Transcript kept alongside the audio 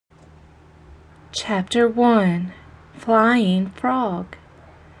Chapter 1 Flying Frog.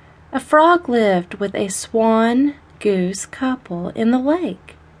 A frog lived with a swan-goose couple in the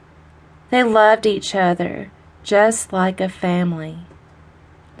lake. They loved each other just like a family.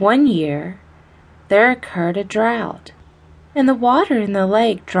 One year, there occurred a drought, and the water in the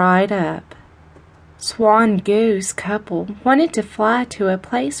lake dried up. Swan-goose couple wanted to fly to a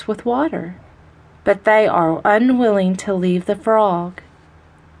place with water, but they are unwilling to leave the frog.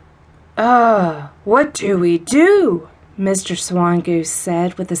 What do we do?" Mr. Swan-Goose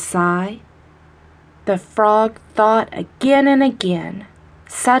said with a sigh. The frog thought again and again,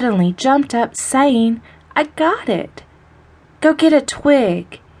 suddenly jumped up saying, "I got it! Go get a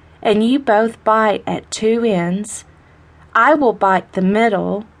twig, and you both bite at two ends. I will bite the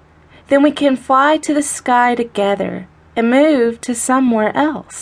middle. Then we can fly to the sky together and move to somewhere else."